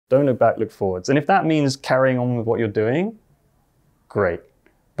Don't look back, look forwards. And if that means carrying on with what you're doing, great.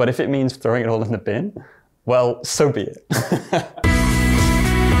 But if it means throwing it all in the bin, well, so be it.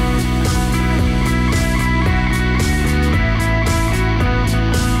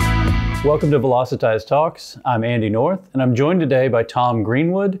 Welcome to Velocitize Talks. I'm Andy North, and I'm joined today by Tom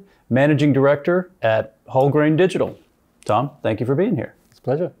Greenwood, Managing Director at Wholegrain Digital. Tom, thank you for being here. It's a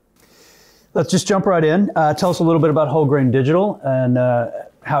pleasure. Let's just jump right in. Tell us a little bit about Wholegrain Digital and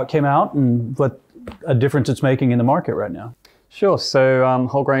how it came out and what a difference it's making in the market right now. Sure. So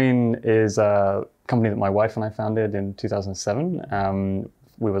Wholegrain is a company that my wife and I founded in 2007.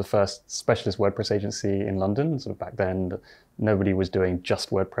 We were the first specialist WordPress agency in London. Sort of back then, nobody was doing just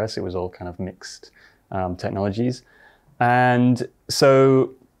WordPress. It was all kind of mixed technologies. And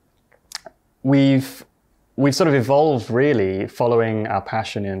so we've sort of evolved really following our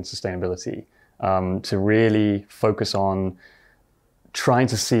passion in sustainability to really focus on trying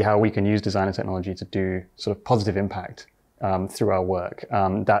to see how we can use design and technology to do sort of positive impact through our work.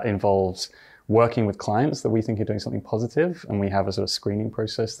 That involves working with clients that we think are doing something positive, and we have a sort of screening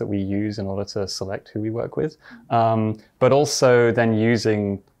process that we use in order to select who we work with, but also then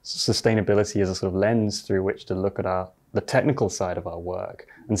using sustainability as a sort of lens through which to look at the technical side of our work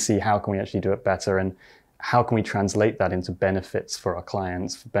and see how can we actually do it better, and how can we translate that into benefits for our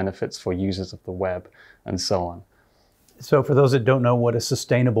clients, benefits for users of the web, and so on. So for those that don't know what a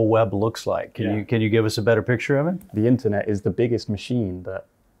sustainable web looks like, can you give us a better picture of it? The internet is the biggest machine that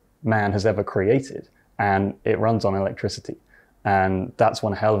man has ever created, and it runs on electricity, and that's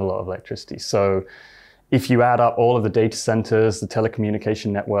one hell of a lot of electricity. So if you add up all of the data centers, the telecommunication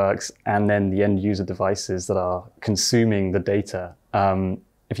networks, and then the end user devices that are consuming the data,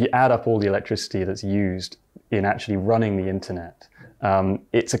 if you add up all the electricity that's used in actually running the internet,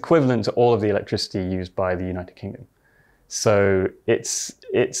 it's equivalent to all of the electricity used by the United Kingdom. So it's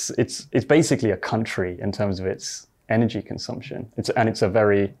basically a country in terms of its energy consumption. It's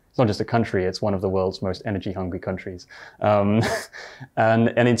not just a country, it's one of the world's most energy hungry countries. And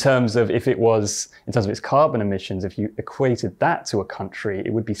in terms of its carbon emissions, if you equated that to a country,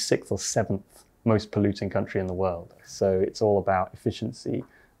 it would be 6th or 7th most polluting country in the world. So it's all about efficiency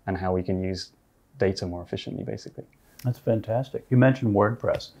and how we can use data more efficiently, basically. That's fantastic. You mentioned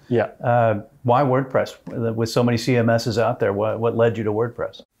WordPress. Yeah. Why WordPress? With so many CMSs out there, what led you to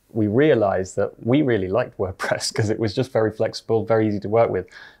WordPress? We realized that we really liked WordPress because it was just very flexible, very easy to work with.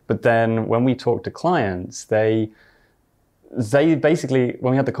 But then when we talked to clients, they basically,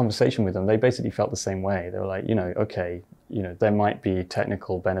 when we had the conversation with them, they basically felt the same way. They were like, okay, there might be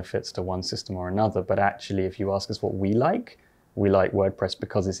technical benefits to one system or another, but actually, if you ask us what we like WordPress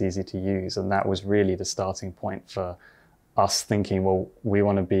because it's easy to use. And that was really the starting point for us thinking, well, we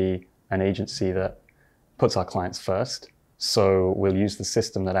want to be an agency that puts our clients first. So we'll use the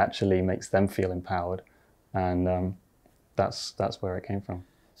system that actually makes them feel empowered. And that's where it came from.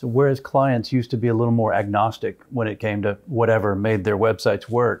 So whereas clients used to be a little more agnostic when it came to whatever made their websites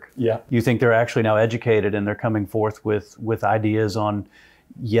work, you think they're actually now educated and they're coming forth with ideas on,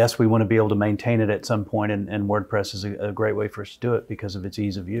 yes, we want to be able to maintain it at some point, and WordPress is a great way for us to do it because of its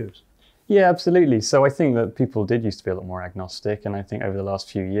ease of use. Yeah, absolutely. So I think that people did used to be a lot more agnostic, and I think over the last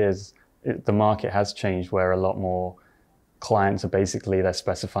few years, the market has changed where a lot more clients are they're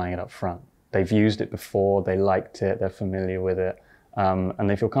specifying it up front. They've used it before, they liked it, they're familiar with it, and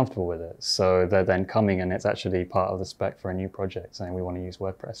they feel comfortable with it. So they're then coming, and it's actually part of the spec for a new project saying we want to use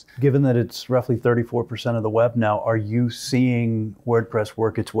WordPress. Given that it's roughly 34% of the web now, are you seeing WordPress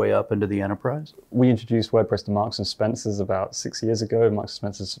work its way up into the enterprise? We introduced WordPress to Marks & Spencer's about 6 years ago. Marks &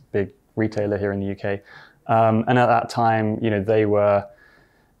 Spencer's a big retailer here in the UK. And at that time,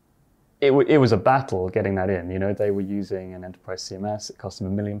 it was a battle getting that in. They were using an enterprise CMS. It cost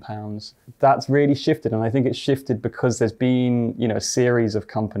them £1 million. That's really shifted, and I think it's shifted because there's been, a series of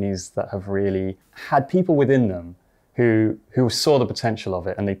companies that have really had people within them who saw the potential of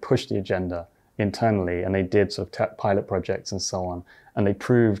it, and they pushed the agenda internally, and they did sort of pilot projects and so on, and they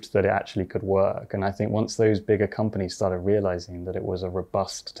proved that it actually could work. And I think once those bigger companies started realizing that it was a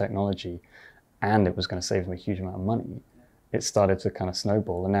robust technology and it was going to save them a huge amount of money, it started to kind of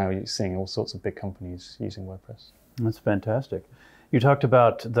snowball, and now you're seeing all sorts of big companies using WordPress. That's fantastic. You talked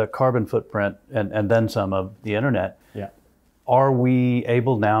about the carbon footprint and then some of the internet. Yeah. Are we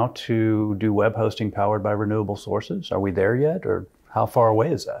able now to do web hosting powered by renewable sources? Are we there yet, or how far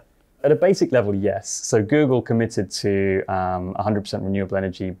away is that? At a basic level, yes. So Google committed to 100% renewable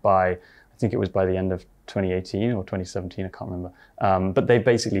energy by, I think it was by the end of 2018 or 2017, I can't remember. But they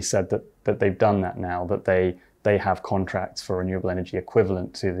basically said that they've done that now, that they have contracts for renewable energy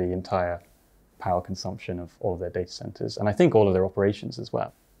equivalent to the entire power consumption of all of their data centers, and I think all of their operations as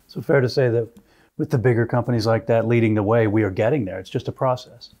well. So fair to say that with the bigger companies like that leading the way, we are getting there. It's just a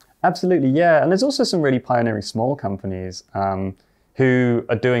process. Absolutely, yeah. And there's also some really pioneering small companies who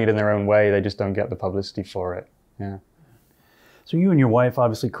are doing it in their own way. They just don't get the publicity for it. Yeah. So you and your wife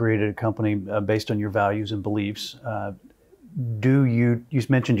obviously created a company based on your values and beliefs. You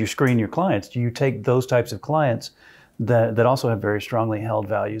mentioned you screen your clients. Do you take those types of clients that also have very strongly held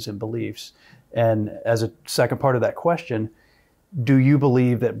values and beliefs? And as a second part of that question, do you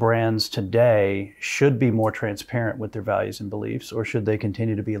believe that brands today should be more transparent with their values and beliefs, or should they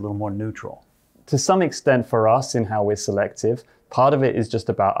continue to be a little more neutral? To some extent for us in how we're selective, part of it is just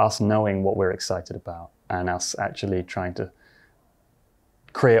about us knowing what we're excited about and us actually trying to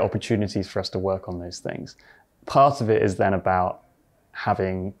create opportunities for us to work on those things. Part of it is then about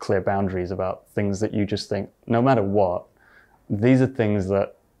having clear boundaries about things that you just think, no matter what, these are things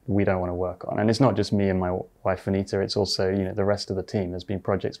that we don't want to work on. And it's not just me and my wife Anita, it's also, the rest of the team. There's been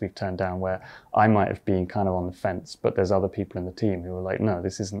projects we've turned down where I might have been kind of on the fence, but there's other people in the team who are like, no,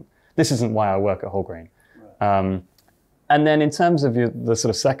 this isn't why I work at Wholegrain. Right. And then in terms of the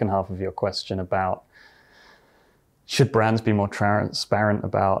sort of second half of your question about should brands be more transparent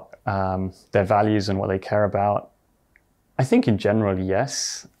about their values and what they care about, I think in general,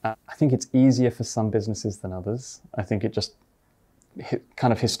 yes. I think it's easier for some businesses than others. I think it just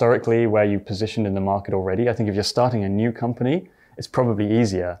kind of historically where you positioned in the market already. I think if you're starting a new company, it's probably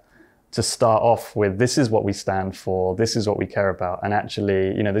easier to start off with, this is what we stand for, this is what we care about. And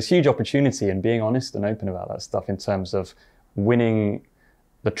actually, there's huge opportunity in being honest and open about that stuff in terms of winning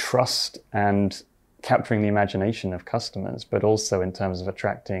the trust and capturing the imagination of customers, but also in terms of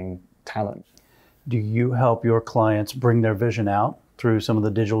attracting talent. Do you help your clients bring their vision out through some of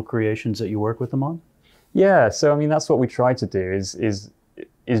the digital creations that you work with them on? Yeah, so I mean, that's what we try to do is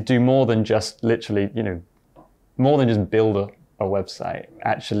do more than just literally, more than just build a website,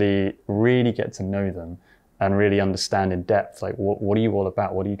 actually really get to know them and really understand in depth, like what are you all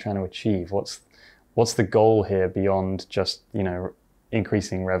about? What are you trying to achieve? What's the goal here beyond just,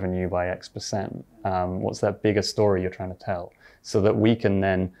 increasing revenue by X%? What's that bigger story you're trying to tell? So that we can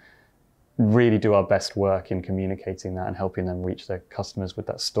then really do our best work in communicating that and helping them reach their customers with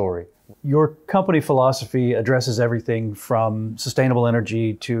that story. Your company philosophy addresses everything from sustainable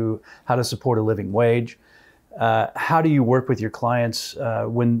energy to how to support a living wage. How do you work with your clients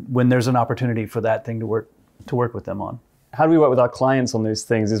when there's an opportunity for that thing to work with them on? How do we work with our clients on those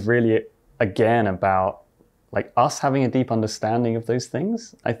things is really, again, about like us having a deep understanding of those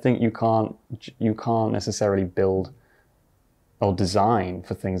things. I think you can't necessarily build or design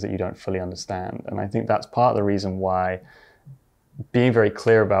for things that you don't fully understand. And I think that's part of the reason why being very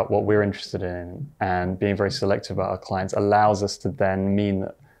clear about what we're interested in and being very selective about our clients allows us to then mean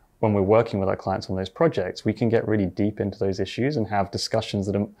that when we're working with our clients on those projects, we can get really deep into those issues and have discussions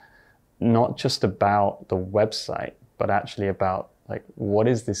that are not just about the website, but actually about like, what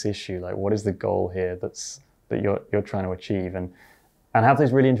is this issue? Like, what is the goal here that you're trying to achieve? And have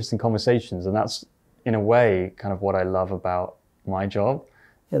those really interesting conversations. And that's, in a way, kind of what I love about my job.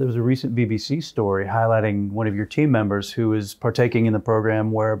 Yeah, there was a recent BBC story highlighting one of your team members who is partaking in the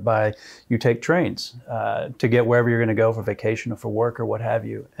program whereby you take trains to get wherever you're going to go for vacation or for work or what have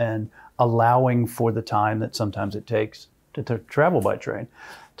you, and allowing for the time that sometimes it takes to travel by train.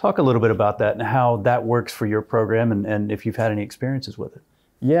 Talk a little bit about that and how that works for your program and if you've had any experiences with it.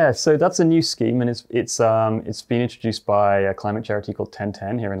 Yeah, so that's a new scheme, and it's been introduced by a climate charity called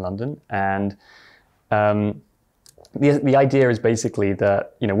 1010 here in London. And the idea is basically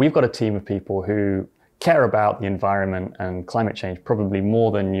that, we've got a team of people who care about the environment and climate change probably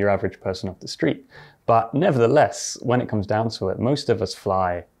more than your average person off the street. But nevertheless, when it comes down to it, most of us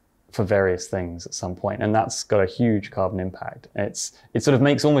fly for various things at some point, and that's got a huge carbon impact. It sort of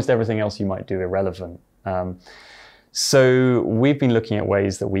makes almost everything else you might do irrelevant. So we've been looking at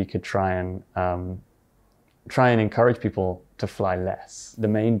ways that we could try and encourage people to fly less. The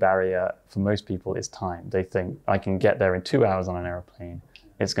main barrier for most people is time. They think, I can get there in 2 hours on an airplane.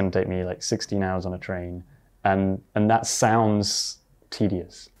 It's going to take me like 16 hours on a train. And that sounds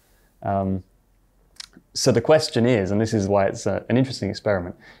tedious. So the question is, and this is why it's an interesting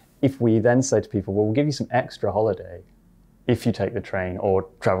experiment, if we then say to people, well, we'll give you some extra holiday if you take the train or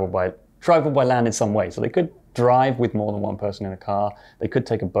travel by land in some way. So they could drive with more than one person in a car. They could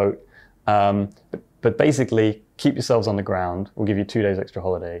take a boat. But basically, keep yourselves on the ground. We'll give you 2 days extra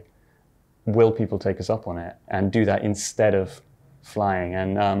holiday. Will people take us up on it and do that instead of flying?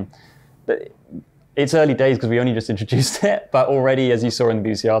 And it's early days because we only just introduced it. But already, as you saw in the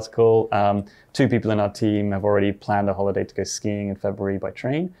BBC article, 2 people in our team have already planned a holiday to go skiing in February by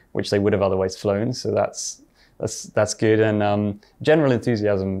train, which they would have otherwise flown. So that's that's good. And general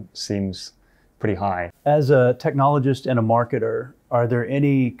enthusiasm seems pretty high. As a technologist and a marketer, are there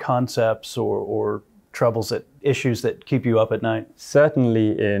any concepts or troubles, issues that keep you up at night?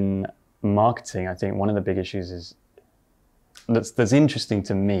 Certainly in marketing, I think one of the big issues that's interesting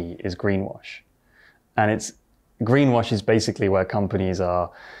to me is greenwash. And greenwash is basically where companies are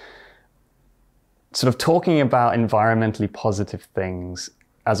sort of talking about environmentally positive things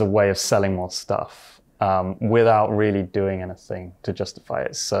as a way of selling more stuff without really doing anything to justify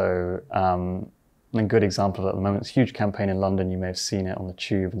it. So a good example at the moment, it's a huge campaign in London, you may have seen it on the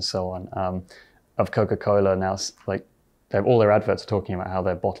tube and so on, of Coca-Cola now, like all their adverts are talking about how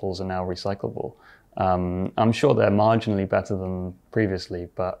their bottles are now recyclable. I'm sure they're marginally better than previously,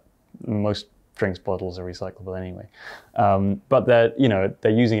 but most drinks bottles are recyclable anyway. But they're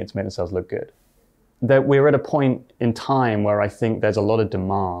using it to make themselves look good. We're at a point in time where I think there's a lot of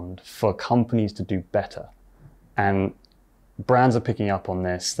demand for companies to do better. And brands are picking up on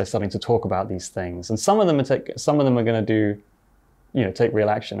this. They're starting to talk about these things. And some of them are going to take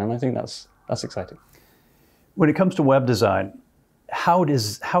real action. And I think that's exciting. When it comes to web design, how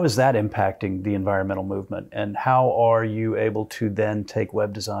is that impacting the environmental movement? And how are you able to then take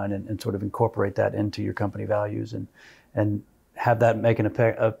web design and sort of incorporate that into your company values and have that make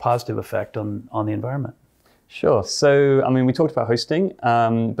a positive effect on the environment? Sure. So, I mean, we talked about hosting,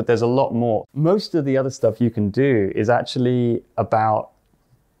 but there's a lot more. Most of the other stuff you can do is actually about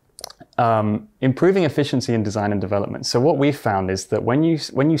improving efficiency in design and development. So what we've found is that when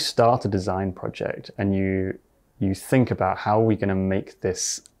you start a design project and you think about how are we going to make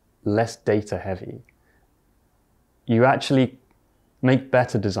this less data heavy, you actually make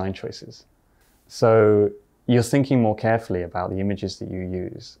better design choices. So you're thinking more carefully about the images that you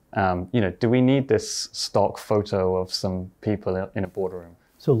use. Do we need this stock photo of some people in a boardroom?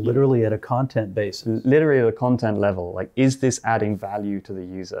 So literally at a content basis. Literally at a content level, like, is this adding value to the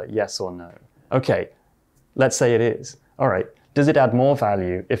user? Yes or no? Okay, let's say it is. All right, does it add more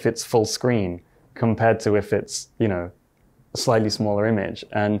value if it's full screen compared to if it's, a slightly smaller image?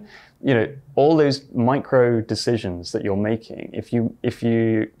 And, all those micro decisions that you're making, if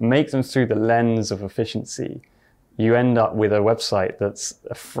you make them through the lens of efficiency, you end up with a website that's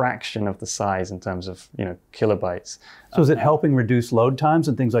a fraction of the size in terms of, kilobytes. So is it helping reduce load times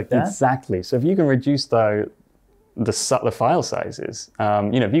and things like that? Exactly. So if you can reduce the file sizes,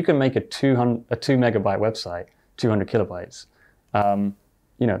 if you can make a 2 megabyte website, 200 kilobytes,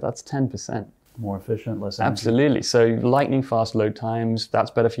 that's 10%. More efficient, less energy. Absolutely. So lightning fast load times,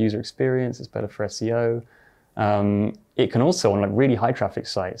 that's better for user experience, it's better for SEO. It can also, on really high traffic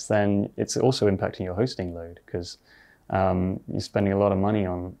sites, then it's also impacting your hosting load because you're spending a lot of money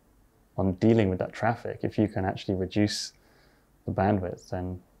on dealing with that traffic. If you can actually reduce the bandwidth,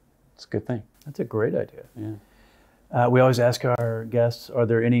 then it's a good thing. That's a great idea. Yeah. We always ask our guests, are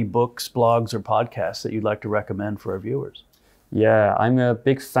there any books, blogs, or podcasts that you'd like to recommend for our viewers? Yeah, I'm a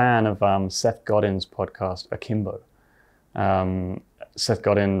big fan of Seth Godin's podcast, Akimbo. Seth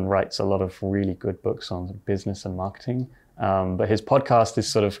Godin writes a lot of really good books on business and marketing, but his podcast is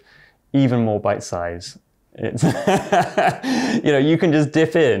sort of even more bite-sized. It's you can just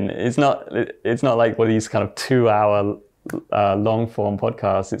dip in. It's not like one of these kind of 2-hour long-form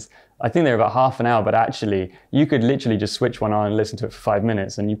podcasts. I think they're about half an hour, but actually you could literally just switch one on and listen to it for 5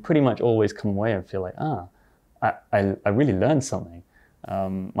 minutes, and you pretty much always come away and feel like, I really learned something.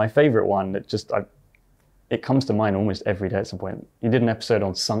 My favorite one that it comes to mind almost every day at some point. He did an episode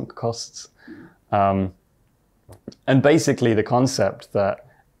on sunk costs. And basically the concept that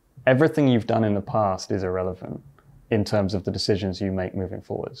everything you've done in the past is irrelevant in terms of the decisions you make moving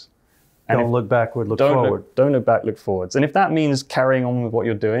forwards. And don't look backward, look forward. Don't look back, look forwards. And if that means carrying on with what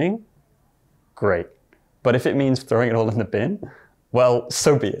you're doing, great. But if it means throwing it all in the bin, well,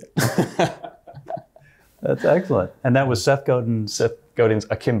 so be it. That's excellent. And that was Seth Godin's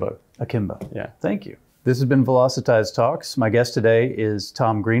Akimbo. Akimbo. Yeah. Thank you. This has been Velocitize Talks. My guest today is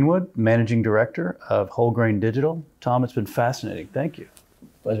Tom Greenwood, Managing Director of Wholegrain Digital. Tom, it's been fascinating. Thank you.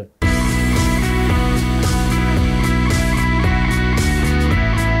 Pleasure.